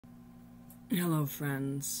Hello,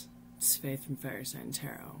 friends. It's Faith from Fire Sign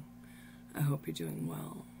Tarot. I hope you're doing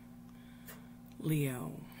well.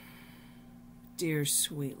 Leo. Dear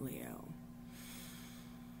sweet Leo.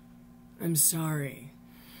 I'm sorry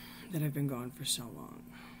that I've been gone for so long.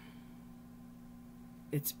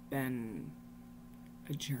 It's been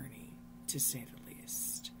a journey, to say the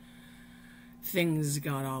least. Things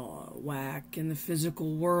got all out of whack in the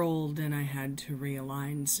physical world, and I had to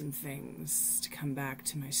realign some things to come back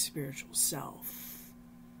to my spiritual self.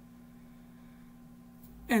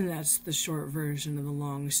 And that's the short version of the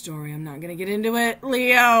long story. I'm not going to get into it.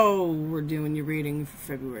 Leo, we're doing your reading for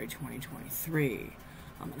February 2023.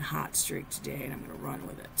 I'm on a hot streak today, and I'm going to run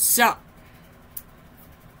with it. So,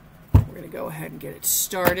 we're going to go ahead and get it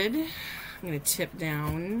started. I'm going to tip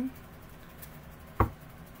down.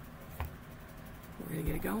 We're going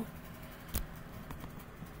to get it going.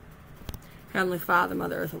 Heavenly Father,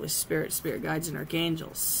 Mother Earth, Holy Spirit, Spirit Guides, and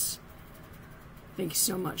Archangels, thank you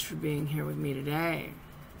so much for being here with me today.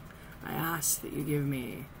 I ask that you give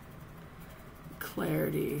me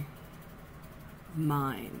clarity of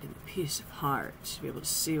mind and peace of heart to be able to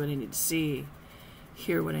see what I need to see,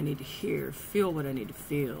 hear what I need to hear, feel what I need to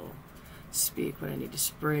feel, speak what I need to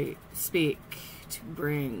speak to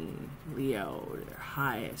bring Leo to their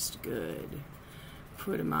highest good,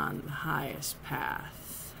 put him on the highest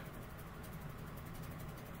path.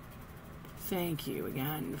 Thank you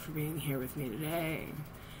again for being here with me today,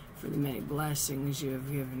 for the many blessings you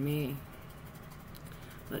have given me.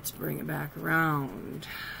 Let's bring it back around.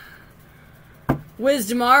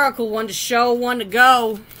 Wisdom Oracle, one to show, one to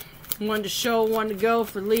go. One to show, one to go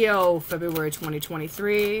for Leo, February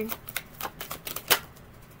 2023.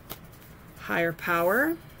 Higher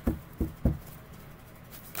Power.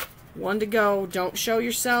 One to go. Don't show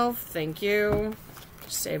yourself. Thank you.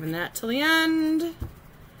 Saving that till the end.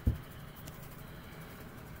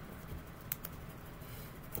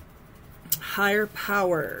 Higher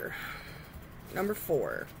Power. Number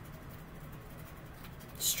 4.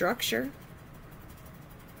 Structure.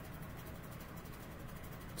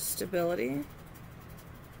 Stability.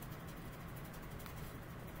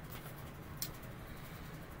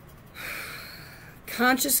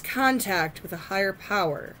 Conscious contact with a higher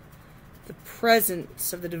power. The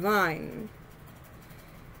presence of the divine.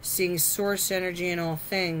 Seeing source energy in all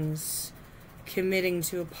things. Committing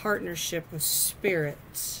to a partnership with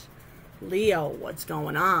spirit. Leo, what's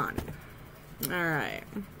going on? Alright.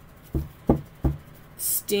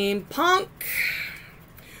 Steampunk.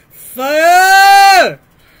 Fire!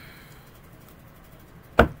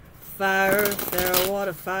 Fire, earth, air,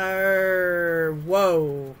 water, fire.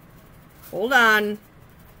 Whoa. Hold on.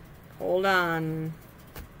 Hold on.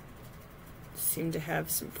 Seem to have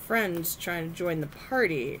some friends trying to join the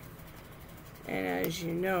party. And as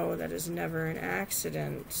you know, that is never an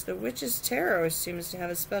accident. The Witch's Tarot seems to have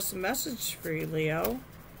a special message for you, Leo.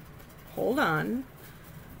 Hold on.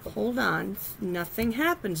 Hold on. Nothing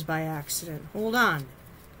happens by accident. Hold on.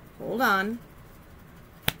 Hold on.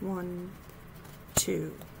 1,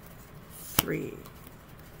 2, 3,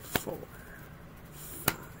 4,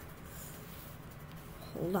 5.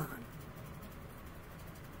 Hold on.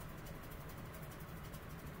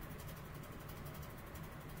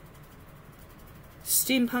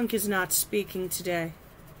 Steampunk is not speaking today.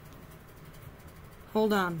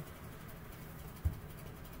 Hold on.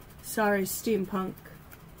 Sorry, Steampunk.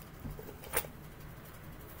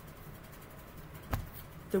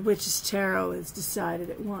 The Witch's Tarot has decided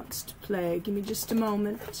it wants to play. Give me just a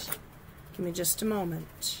moment. Give me just a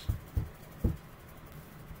moment.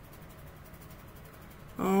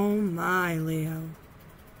 Oh my, Leo.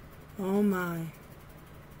 Oh my.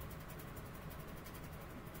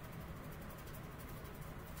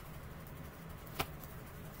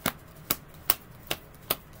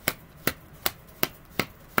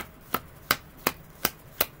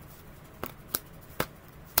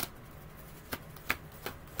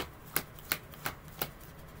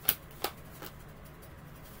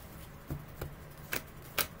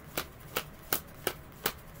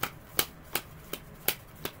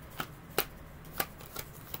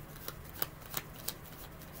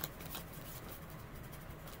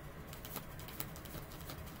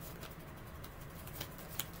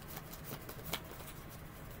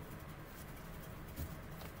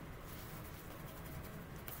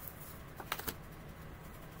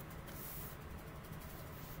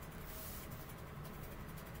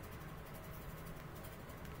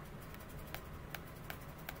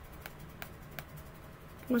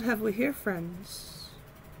 What have we here, friends?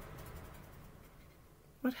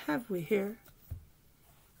 What have we here?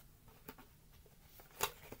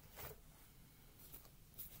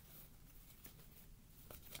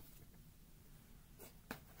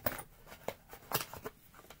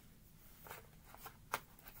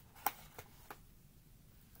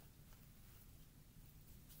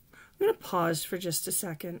 I'm going to pause for just a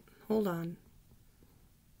second. Hold on.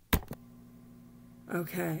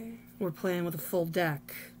 Okay, we're playing with a full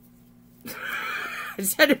deck. I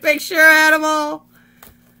just had to make sure I had them all.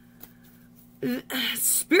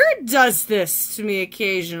 Spirit does this to me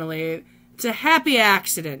occasionally. It's a happy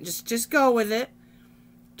accident. Just go with it.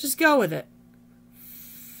 Just go with it.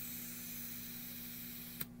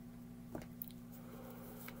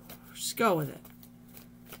 Just go with it.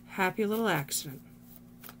 Happy little accident.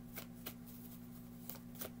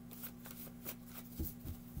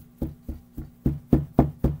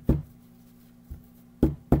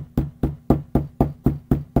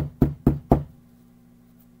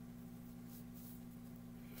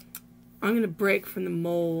 I'm going to break from the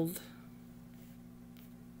mold.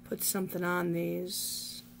 Put something on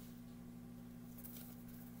these.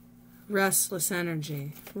 Restless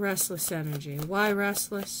energy. Restless energy. Why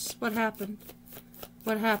restless? What happened?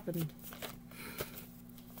 What happened?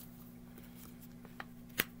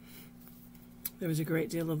 There was a great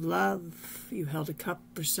deal of love. You held a cup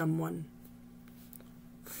for someone.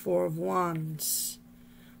 Four of Wands.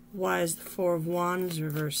 Why is the Four of Wands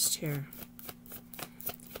reversed here?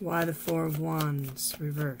 Why the Four of Wands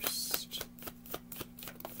reversed?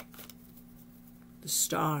 The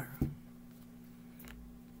Star.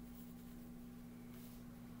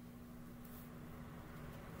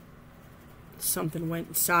 Something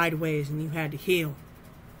went sideways and you had to heal.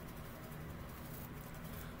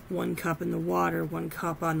 One cup in the water, one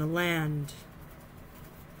cup on the land.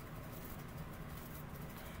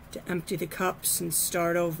 To empty the cups and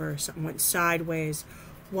start over. Something went sideways.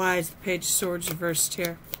 Why is the Page of Swords reversed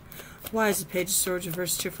here? Why is the Page of Swords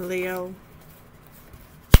reversed here for Leo?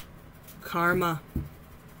 Karma.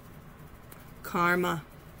 Karma.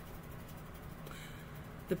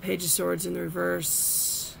 The Page of Swords in the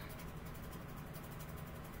reverse.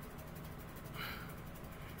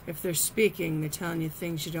 If they're speaking, they're telling you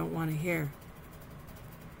things you don't want to hear.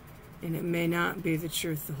 And it may not be the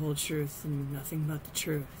truth, the whole truth, and nothing but the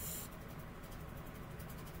truth.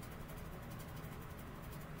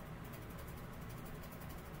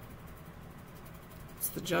 It's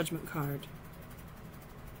the Judgment card.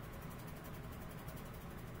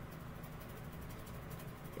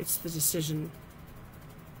 It's the decision.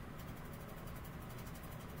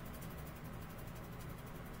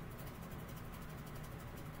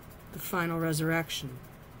 The final resurrection.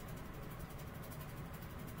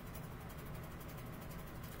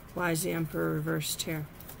 Why is the Emperor reversed here?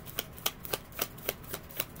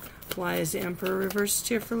 Why is the Emperor reversed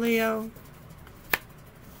here for Leo?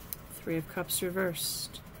 Three of Cups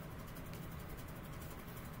reversed.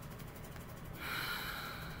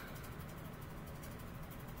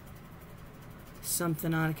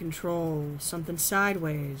 Something out of control. Something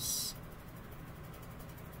sideways.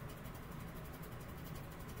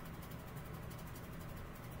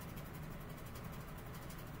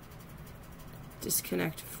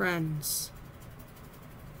 Disconnect friends.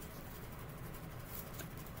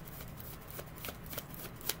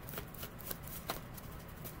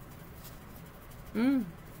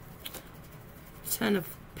 Ten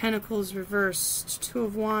of Pentacles reversed. Two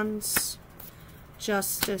of Wands.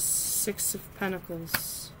 Justice. Six of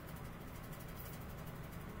Pentacles.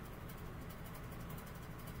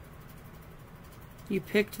 You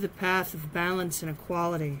picked the path of balance and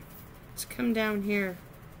equality. Let's come down here.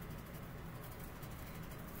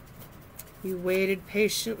 You waited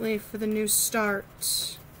patiently for the new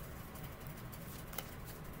start.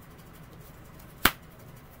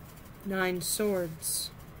 Nine Swords.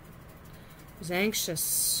 Was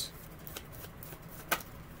anxious.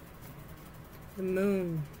 The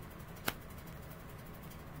Moon.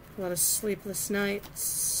 A lot of sleepless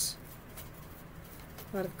nights.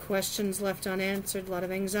 A lot of questions left unanswered. A lot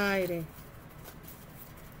of anxiety.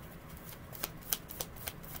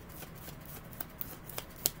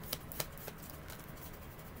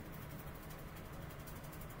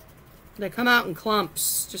 They come out in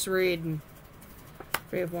clumps. Just read.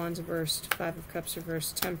 Three of Wands reversed. Five of Cups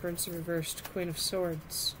reversed. Temperance reversed. Queen of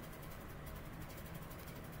Swords.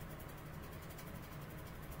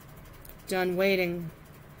 Done waiting.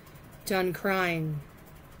 Done crying.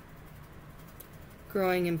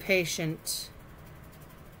 Growing impatient.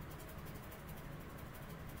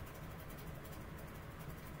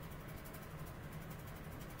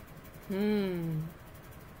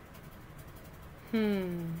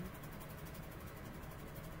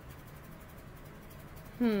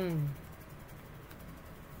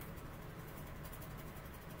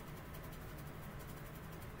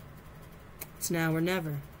 It's now or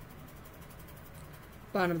never.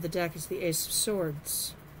 Bottom of the deck is the Ace of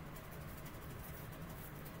Swords.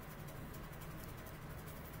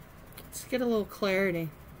 get a little clarity.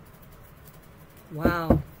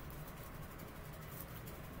 Wow.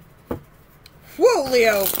 Whoa,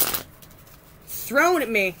 Leo! Thrown at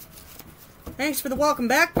me. Thanks for the welcome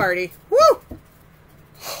back party. Woo!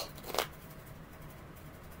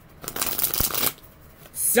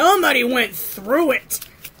 Somebody went through it.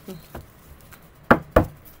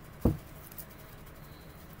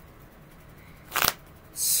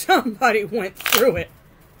 Somebody went through it.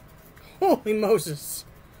 Holy Moses.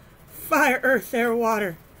 Fire, earth, air,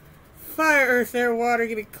 water. Fire, earth, air, water.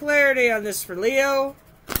 Give me clarity on this for Leo.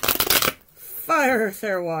 Fire, earth,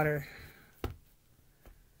 air, water.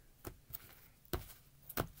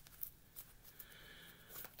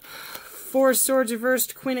 Four of Swords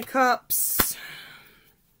reversed, Queen of Cups.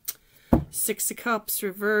 Six of Cups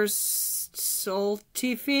reversed,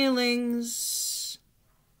 salty feelings.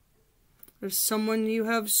 There's someone you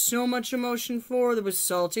have so much emotion for. There was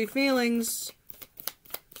salty feelings.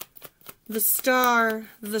 The Star,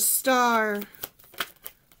 the Star.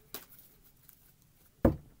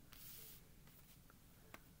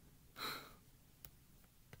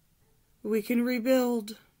 We can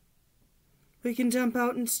rebuild. We can dump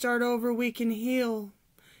out and start over. We can heal.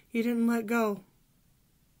 You didn't let go.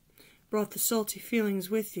 Brought the salty feelings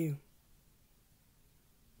with you.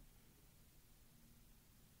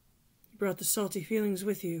 You brought the salty feelings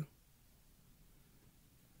with you.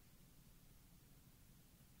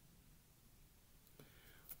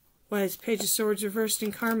 Why is Page of Swords reversed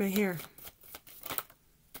in karma here?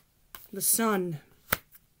 The sun.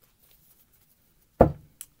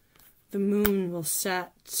 The moon will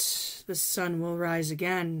set. The sun will rise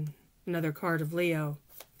again. Another card of Leo.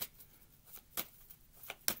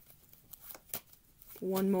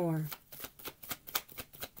 One more.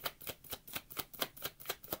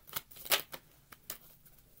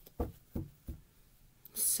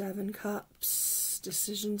 Seven Cups.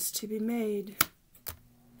 Decisions to be made.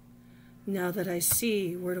 Now that I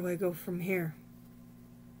see, where do I go from here?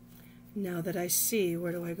 Now that I see,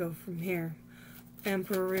 where do I go from here?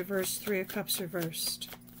 Emperor reversed, Three of Cups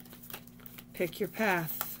reversed. Pick your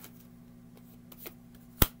path.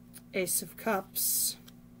 Ace of Cups.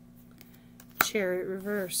 Chariot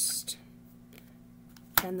reversed.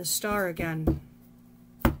 And the Star again.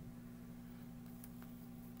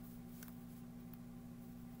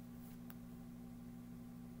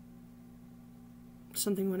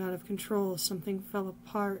 Something went out of control. Something fell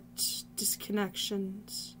apart.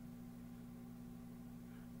 Disconnections.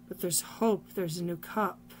 But there's hope. There's a new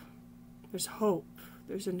cup. There's hope.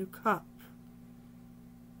 There's a new cup.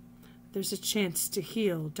 There's a chance to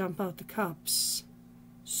heal. Dump out the cups.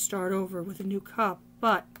 Start over with a new cup.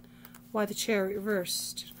 But why the Chariot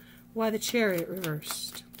reversed? Why the Chariot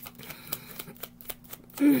reversed?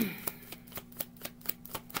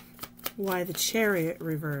 Why the Chariot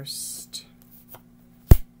reversed?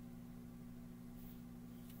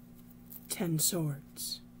 10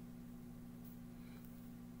 Swords.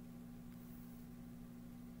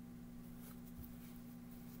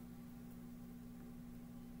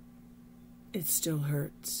 It still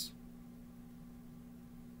hurts.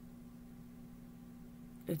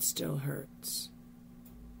 It still hurts.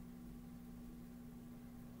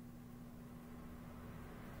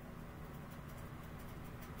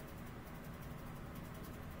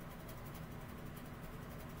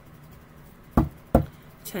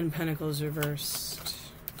 Ten Pentacles reversed.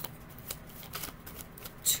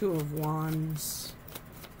 Two of Wands.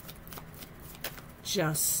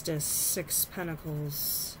 Justice. Six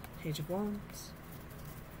Pentacles. Page of Wands.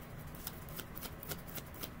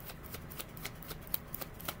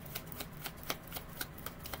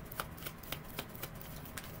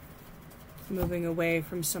 Moving away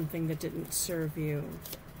from something that didn't serve you.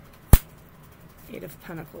 Eight of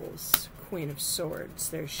Pentacles. Queen of Swords.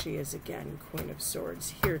 There she is again. Queen of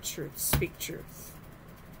Swords. Hear truth. Speak truth.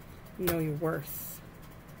 Know your worth.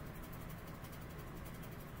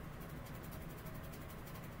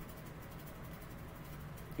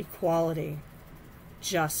 Equality,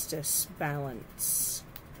 justice, balance.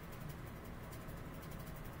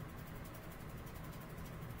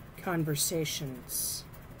 Conversations.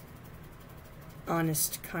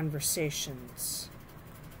 Honest conversations.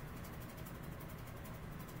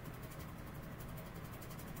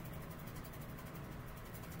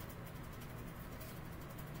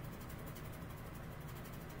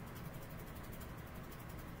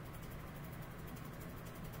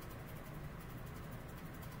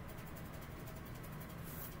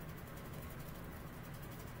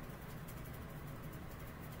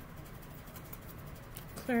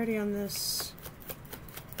 Clarity on this.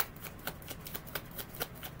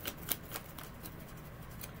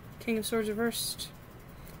 King of Swords reversed.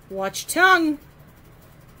 Watch your tongue.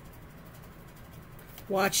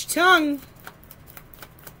 Watch your tongue.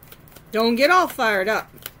 Don't get all fired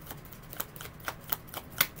up.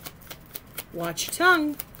 Watch your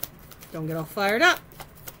tongue. Don't get all fired up.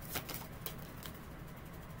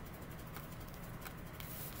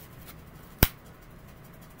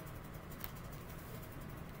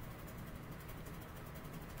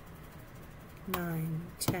 9,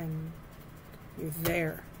 10. You're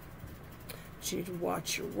there. You need to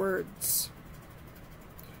watch your words.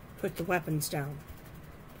 Put the weapons down.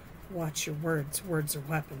 Watch your words. Words are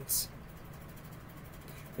weapons.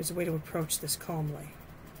 There's a way to approach this calmly.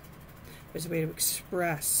 There's a way to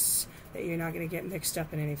express that you're not going to get mixed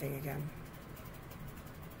up in anything again.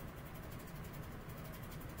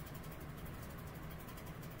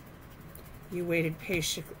 You waited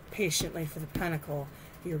patiently for the pinnacle.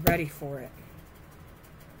 You're ready for it.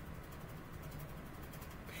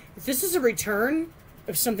 If this is a return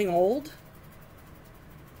of something old,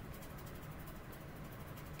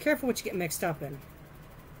 careful what you get mixed up in.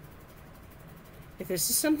 If this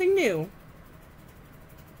is something new,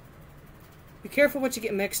 be careful what you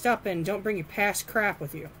get mixed up in. Don't bring your past crap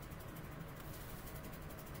with you.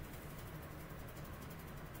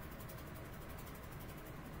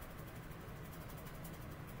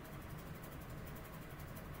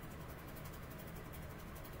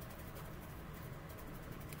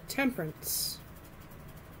 Temperance.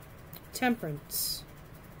 Temperance.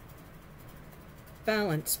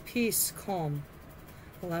 Balance, peace, calm.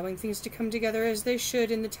 Allowing things to come together as they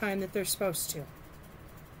should in the time that they're supposed to.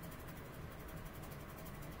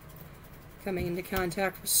 Coming into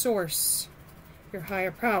contact with Source, your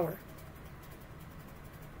higher power.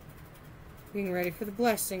 Being ready for the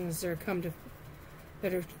blessings that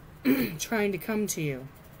are trying to come to you.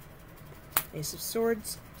 Ace of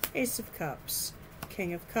Swords, Ace of Cups,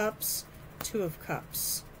 King of Cups, Two of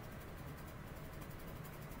Cups,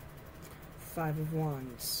 5 of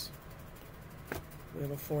Wands,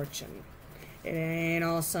 Wheel of Fortune. It ain't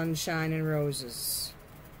all sunshine and roses.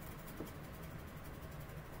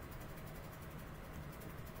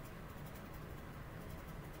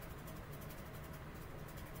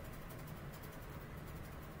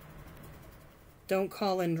 Don't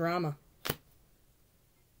call in drama.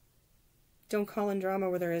 Don't call in drama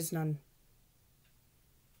where there is none.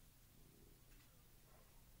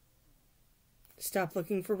 Stop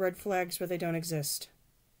looking for red flags where they don't exist.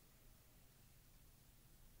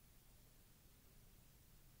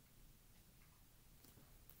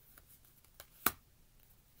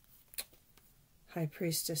 High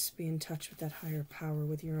Priestess, be in touch with that higher power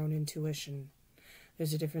with your own intuition.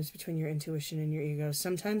 There's a difference between your intuition and your ego.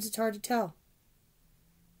 Sometimes it's hard to tell.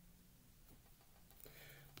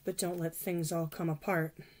 But don't let things all come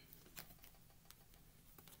apart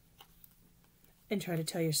and try to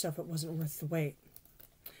tell yourself it wasn't worth the wait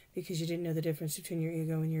because you didn't know the difference between your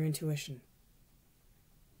ego and your intuition.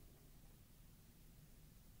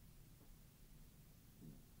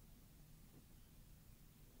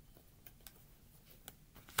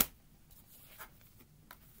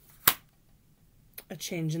 A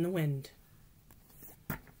change in the wind.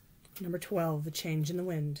 Number 12, a change in the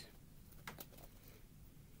wind.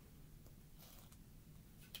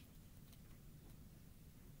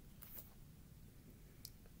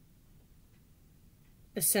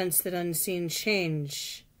 A sense that unseen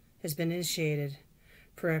change has been initiated.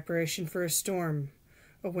 Preparation for a storm.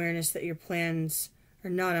 Awareness that your plans are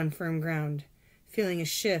not on firm ground. Feeling a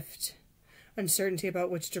shift. Uncertainty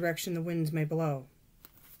about which direction the winds may blow.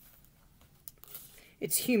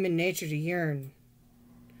 It's human nature to yearn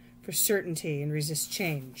for certainty and resist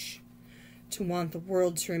change. To want the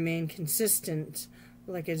world to remain consistent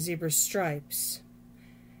like a zebra's stripes.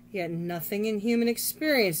 Yet nothing in human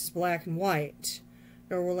experience is black and white.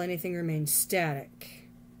 Nor will anything remain static.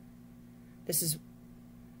 This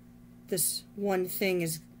one thing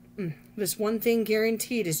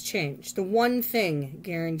guaranteed is change. The one thing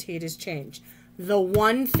guaranteed is change. The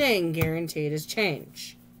one thing guaranteed is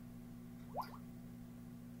change.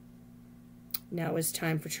 Now is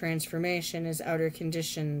time for transformation as outer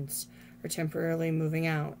conditions are temporarily moving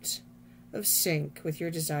out of sync with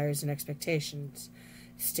your desires and expectations.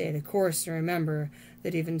 Stay the course and remember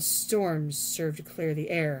that even storms serve to clear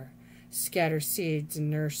the air, scatter seeds,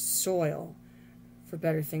 and nourish soil for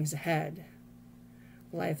better things ahead.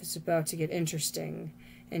 Life is about to get interesting.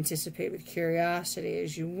 Anticipate with curiosity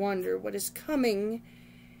as you wonder what is coming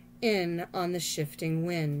in on the shifting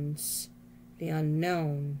winds. The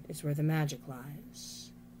unknown is where the magic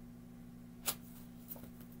lies.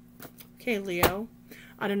 Okay, Leo.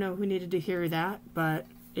 I don't know who needed to hear that, but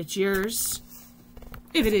it's yours.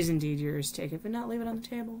 If it is indeed yours, take it, but not leave it on the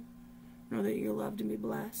table. Know that you're loved and be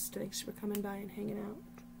blessed. Thanks for coming by and hanging out.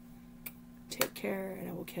 Take care, and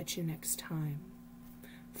I will catch you next time.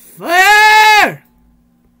 Fire!